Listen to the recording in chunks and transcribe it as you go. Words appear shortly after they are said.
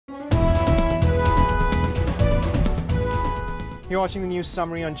You're watching the news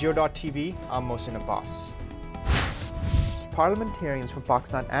summary on Geo.tv. I'm Mohsin Abbas. Parliamentarians from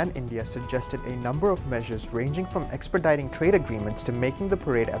Pakistan and India suggested a number of measures ranging from expediting trade agreements to making the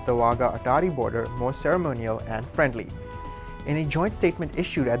parade at the Wagah-Atari border more ceremonial and friendly. In a joint statement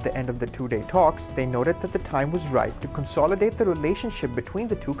issued at the end of the two-day talks, they noted that the time was ripe to consolidate the relationship between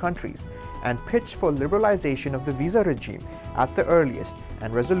the two countries and pitched for liberalization of the visa regime at the earliest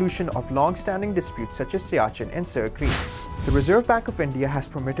and resolution of long-standing disputes such as Siachen and Sir Creek. The Reserve Bank of India has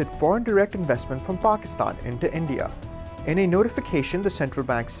permitted foreign direct investment from Pakistan into India. In a notification, the central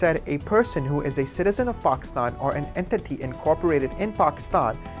bank said a person who is a citizen of Pakistan or an entity incorporated in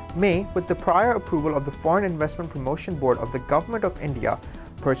Pakistan may, with the prior approval of the Foreign Investment Promotion Board of the Government of India,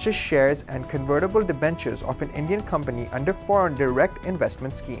 purchase shares and convertible debentures of an Indian company under Foreign Direct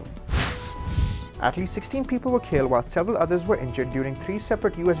Investment Scheme. At least 16 people were killed while several others were injured during 3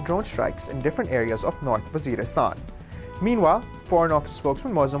 separate US drone strikes in different areas of North Waziristan. Meanwhile, Foreign Office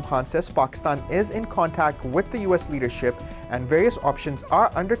spokesman Moazzam Khan says Pakistan is in contact with the US leadership and various options are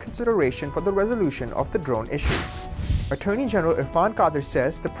under consideration for the resolution of the drone issue. Attorney General Irfan Qadir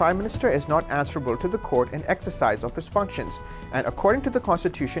says the Prime Minister is not answerable to the court in exercise of his functions, and according to the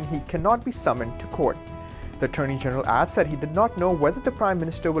Constitution, he cannot be summoned to court. The Attorney General adds that he did not know whether the Prime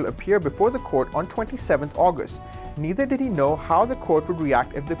Minister will appear before the court on 27th August. Neither did he know how the court would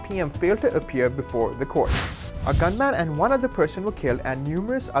react if the PM failed to appear before the court. A gunman and one other person were killed and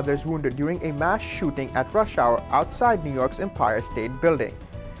numerous others wounded during a mass shooting at rush hour outside New York's Empire State Building.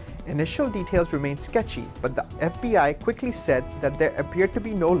 Initial details remained sketchy, but the FBI quickly said that there appeared to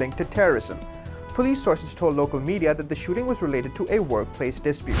be no link to terrorism. Police sources told local media that the shooting was related to a workplace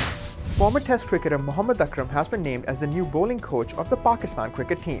dispute. Former Test cricketer Mohammad Akram has been named as the new bowling coach of the Pakistan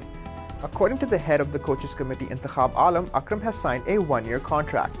cricket team. According to the head of the coaches committee Intikhab Alam, Akram has signed a 1-year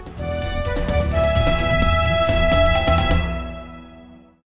contract.